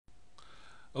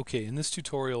Okay, in this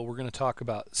tutorial we're going to talk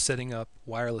about setting up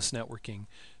wireless networking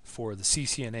for the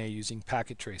CCNA using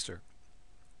Packet Tracer.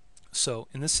 So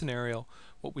in this scenario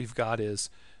what we've got is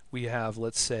we have,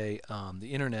 let's say,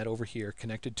 the internet over here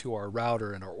connected to our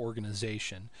router and our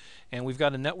organization, and we've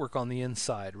got a network on the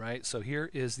inside, right? So here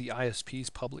is the ISP's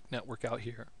public network out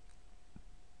here,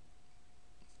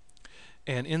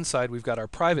 and inside we've got our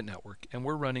private network, and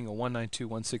we're running a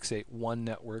 192.168.1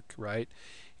 network, right?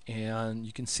 And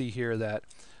you can see here that,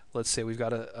 let's say we've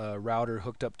got a router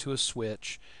hooked up to a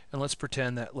switch, and let's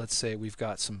pretend that, let's say, we've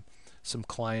got some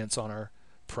clients on our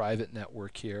private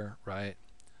network here, right?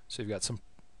 So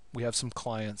we have some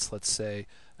clients, let's say,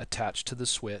 attached to the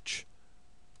switch,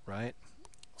 right?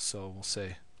 So we'll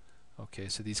say, okay,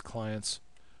 so these clients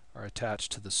are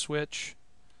attached to the switch,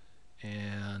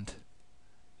 and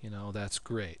that's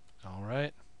great. All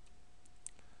right,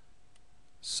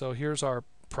 so here's our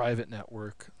private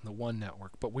network, the one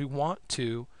network, but we want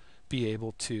to be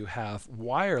able to have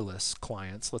wireless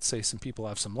clients. Let's say some people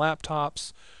have some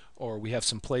laptops, or we have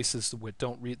some places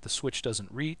that the switch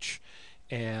doesn't reach,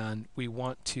 and we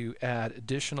want to add an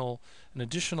additional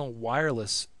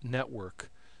wireless network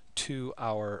to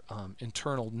our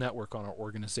internal network on our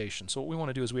organization. So what we want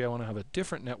to do is we want to have a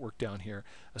different network down here,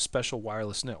 a special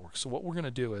wireless network. So what we're going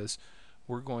to do is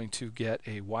we're going to get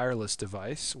a wireless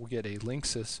device. We'll get a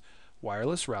Linksys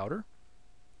wireless router,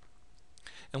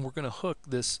 and we're going to hook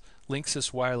this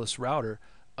Linksys wireless router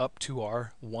up to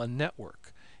our one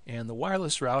network. And the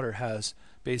wireless router has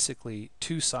basically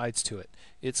two sides to it.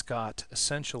 It's got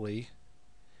essentially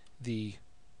the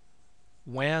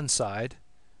WAN side,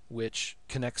 which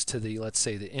connects to the, let's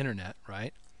say, the internet,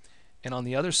 right? And on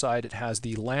the other side it has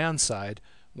the LAN side,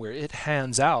 where it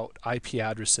hands out IP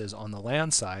addresses on the LAN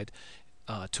side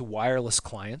to wireless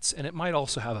clients, and it might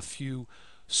also have a few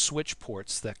switch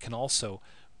ports that can also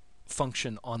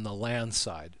function on the LAN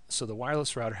side. So the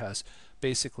wireless router has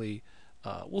basically,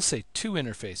 we'll say, two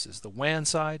interfaces, the WAN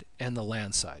side and the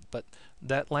LAN side. But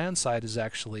that LAN side is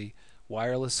actually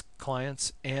wireless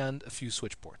clients and a few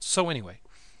switch ports. So anyway,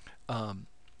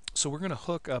 so we're going to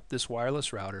hook up this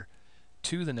wireless router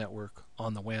to the network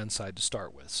on the WAN side to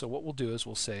start with. So what we'll do is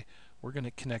we'll say we're going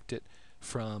to connect it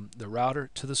from the router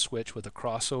to the switch with a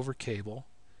crossover cable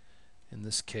in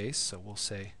this case. So we'll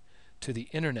say to the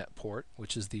internet port,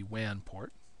 which is the WAN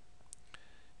port,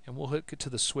 and we'll hook it to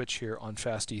the switch here on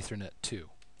fast Ethernet 2,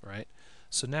 right?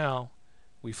 So now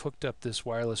we've hooked up this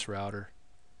wireless router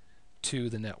to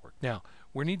the network. Now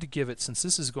we need to give it, since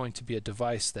this is going to be a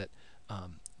device that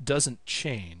doesn't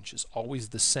change, is always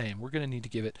the same, we're going to need to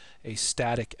give it a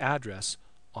static address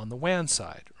on the WAN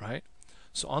side, right?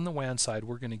 So on the WAN side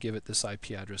we're going to give it this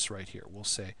IP address right here. We'll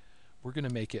say we're going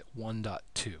to make it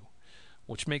 1.2,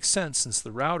 which makes sense since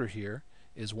the router here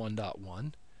is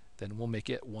 1.1, then we'll make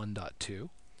it 1.2,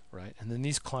 right? And then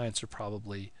these clients are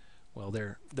probably, well,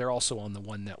 they're also on the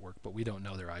one network, but we don't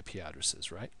know their IP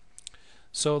addresses, right?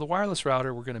 So the wireless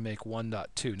router we're going to make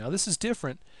 1.2. Now this is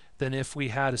different than if we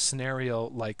had a scenario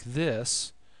like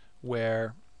this,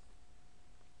 where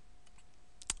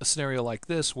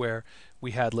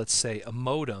we had, let's say, a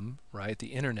modem, right?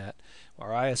 The internet. Our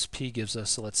ISP gives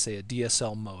us, let's say, a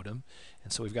DSL modem,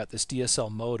 and so we've got this DSL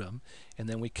modem, and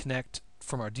then we connect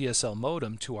from our DSL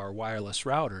modem to our wireless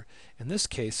router. In this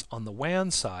case, on the WAN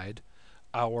side,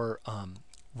 our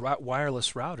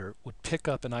wireless router would pick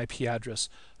up an IP address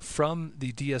from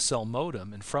the DSL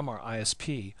modem and from our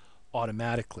ISP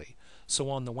automatically. So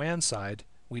on the WAN side,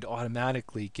 we'd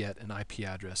automatically get an IP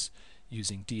address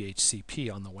using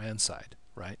DHCP on the WAN side,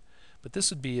 right? But this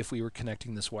would be if we were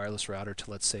connecting this wireless router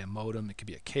to, let's say, a modem. It could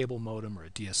be a cable modem or a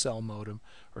DSL modem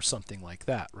or something like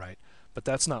that, right? But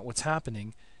that's not what's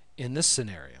happening in this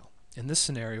scenario. In this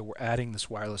scenario, we're adding this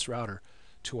wireless router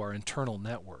to our internal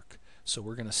network. So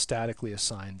we're going to statically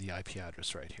assign the IP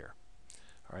address right here.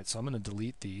 All right, so I'm going to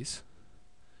delete these.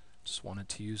 Just wanted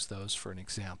to use those for an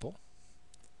example.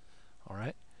 All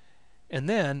right, and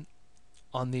then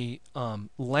on the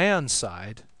LAN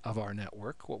side of our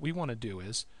network, what we want to do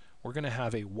is we're going to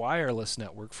have a wireless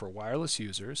network for wireless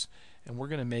users, and we're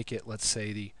going to make it, let's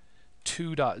say, the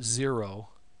 2.0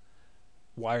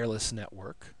 wireless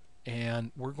network,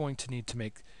 and we're going to need to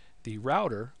make the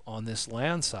router on this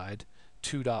LAN side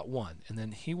 2.1, and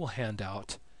then he will hand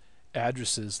out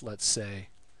addresses. Let's say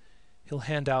he'll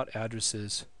hand out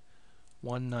addresses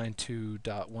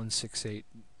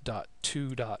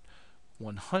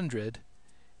 192.168.2.100,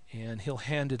 and he'll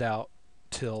hand it out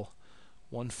till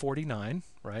 149,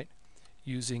 right,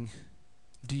 using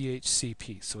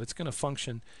DHCP. So it's going to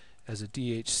function as a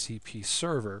DHCP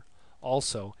server,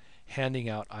 also handing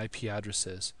out IP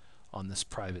addresses on this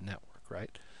private network,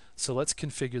 right? So let's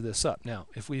configure this up. Now,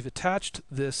 if we've attached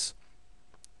this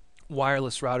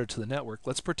wireless router to the network,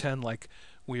 let's pretend like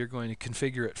we are going to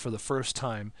configure it for the first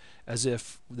time as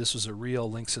if this was a real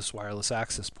Linksys wireless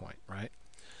access point, right?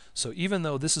 So even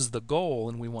though this is the goal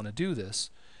and we want to do this,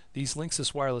 these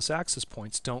Linksys wireless access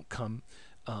points don't come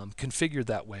configured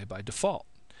that way by default.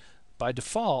 By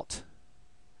default,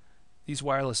 these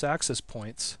wireless access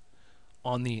points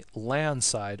on the LAN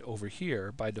side over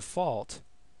here, by default,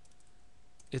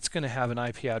 it's going to have an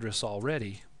IP address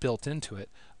already built into it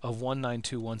of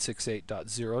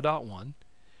 192.168.0.1,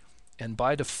 and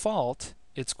by default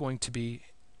it's going to be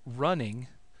running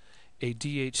a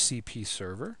DHCP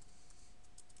server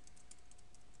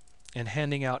and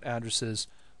handing out addresses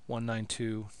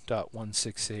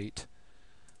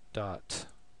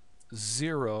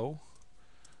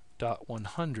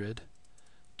 192.168.0.100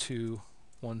 to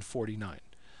 149.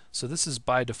 So this is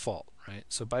by default, right?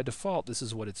 So by default this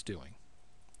is what it's doing.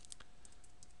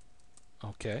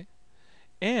 Okay,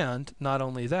 and not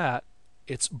only that,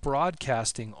 it's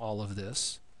broadcasting all of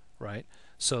this, right,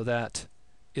 so that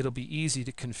it'll be easy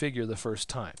to configure the first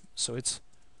time. So it's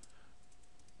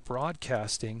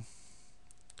broadcasting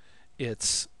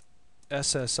its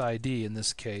SSID in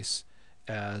this case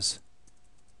as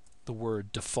the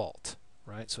word default,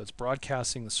 right? So it's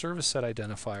broadcasting the service set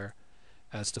identifier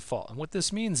as default. And what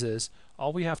this means is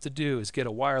all we have to do is get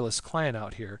a wireless client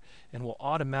out here and we'll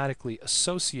automatically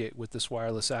associate with this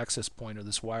wireless access point or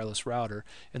this wireless router,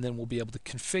 and then we'll be able to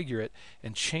configure it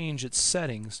and change its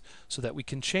settings so that we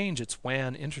can change its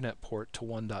WAN internet port to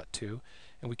 1.2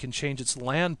 and we can change its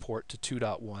LAN port to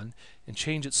 2.1 and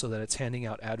change it so that it's handing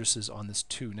out addresses on this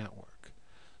 2 network.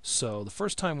 So the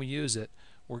first time we use it,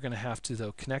 we're going to have to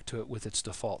though connect to it with its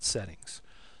default settings.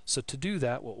 So to do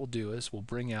that, what we'll do is we'll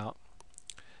bring out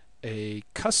a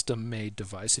custom-made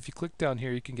device. If you click down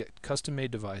here, you can get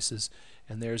custom-made devices,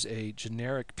 and there's a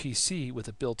generic PC with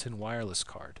a built-in wireless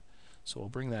card. So we'll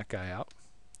bring that guy out,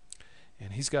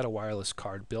 and he's got a wireless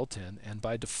card built in, and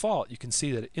by default you can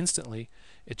see that instantly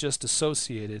it just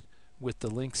associated with the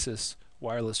Linksys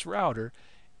wireless router,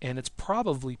 and it's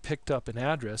probably picked up an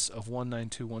address of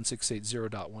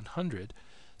 192.168.0.100,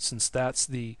 since that's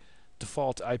the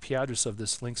default IP address of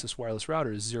this Linksys wireless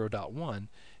router is 0.1,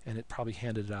 and it probably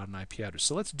handed it out an IP address.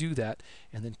 So let's do that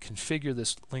and then configure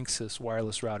this Linksys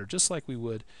wireless router just like we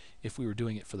would if we were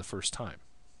doing it for the first time.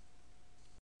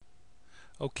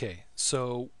 Okay,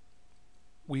 so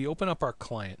we open up our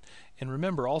client, and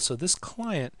remember also this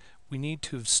client we need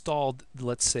to have installed,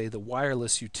 let's say, the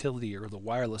wireless utility or the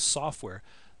wireless software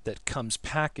that comes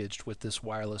packaged with this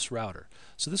wireless router.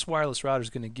 So this wireless router is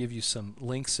going to give you some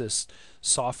Linksys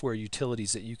software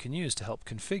utilities that you can use to help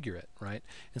configure it, right?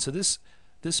 And so this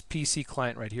PC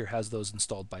client right here has those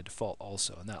installed by default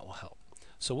also, and that will help.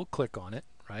 So we'll click on it,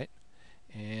 right?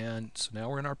 And so now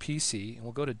we're in our PC, and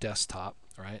we'll go to desktop,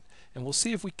 right? And we'll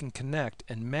see if we can connect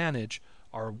and manage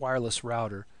our wireless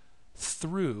router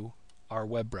through our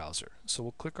web browser. So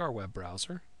we'll click our web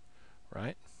browser,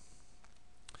 right?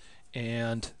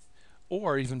 And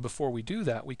or even before we do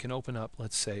that, we can open up,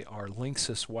 let's say, our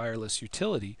Linksys wireless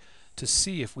utility to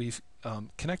see if we've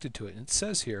connected to it. And it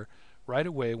says here right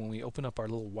away when we open up our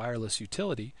little wireless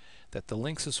utility that the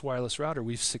Linksys wireless router,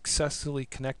 we've successfully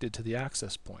connected to the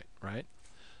access point, right?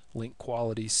 Link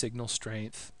quality, signal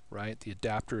strength, right? The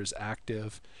adapter is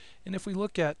active. And if we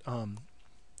look at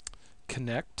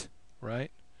connect,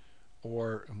 right,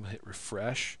 or we'll hit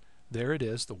refresh, there it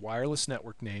is, the wireless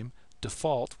network name.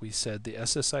 Default, we said the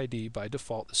SSID by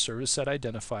default, the service set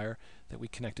identifier that we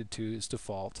connected to is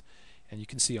default, and you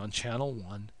can see on channel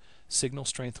 1 signal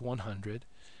strength 100.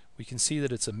 We can see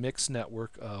that it's a mixed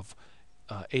network of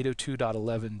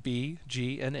 802.11b,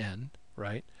 G, and N,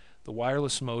 right? The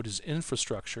wireless mode is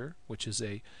infrastructure, which is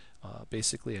a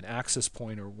basically an access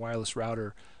point or wireless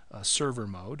router server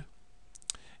mode,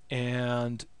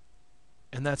 and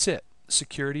that's it.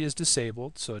 Security is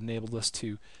disabled, so it enabled us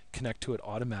to connect to it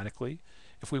automatically.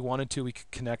 If we wanted to, we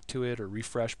could connect to it or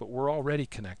refresh, but we're already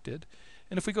connected.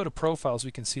 And if we go to profiles,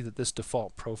 we can see that this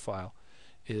default profile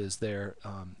is there,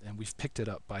 and we've picked it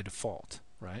up by default,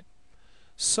 right?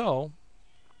 So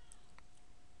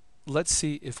let's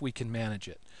see if we can manage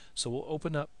it. So we'll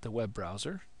open up the web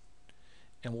browser,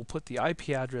 and we'll put the IP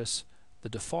address, the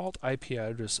default IP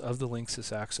address of the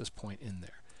Linksys access point in there,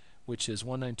 which is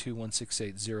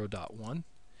 192.168.0.1,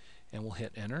 and we'll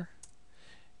hit enter,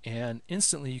 and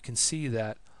instantly you can see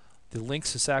that the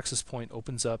Linksys access point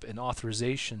opens up an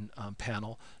authorization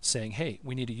panel saying, hey,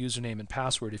 we need a username and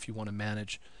password if you want to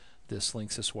manage this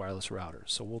Linksys wireless router.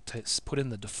 So we'll put in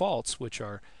the defaults, which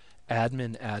are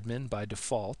admin by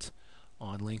default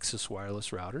on Linksys wireless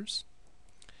routers,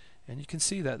 And you can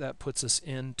see that that puts us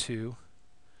into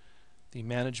the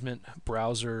management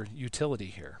browser utility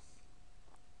here.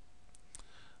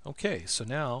 Okay, so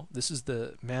now this is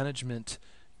the management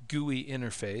GUI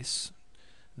interface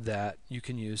that you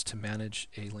can use to manage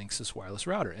a Linksys wireless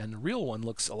router. And the real one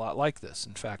looks a lot like this.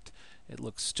 In fact, it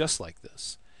looks just like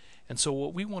this. And so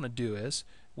what we want to do is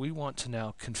we want to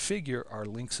now configure our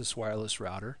Linksys wireless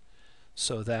router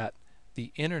so that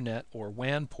the internet or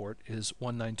WAN port is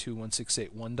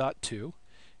 192.168.1.2,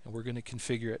 and we're going to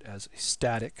configure it as a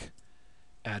static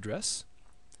address.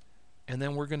 And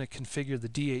then we're going to configure the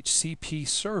DHCP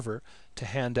server to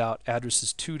hand out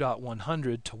addresses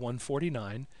 2.100 to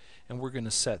 149, and we're going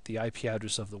to set the IP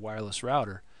address of the wireless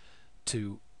router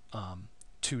to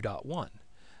 2.1.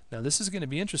 Now this is going to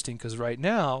be interesting because right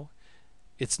now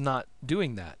it's not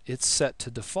doing that. It's set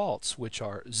to defaults, which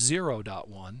are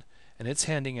 0.1, and it's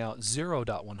handing out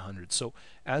 0.100. So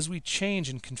as we change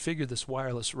and configure this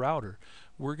wireless router,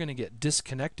 we're going to get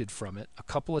disconnected from it a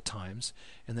couple of times,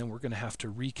 and then we're going to have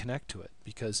to reconnect to it,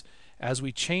 because as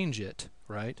we change it,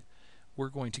 right, we're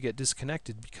going to get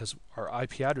disconnected because our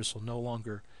IP address will no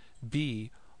longer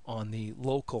be on the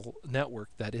local network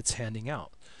that it's handing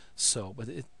out. So, but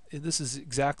this is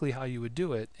exactly how you would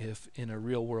do it if in a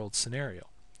real world scenario.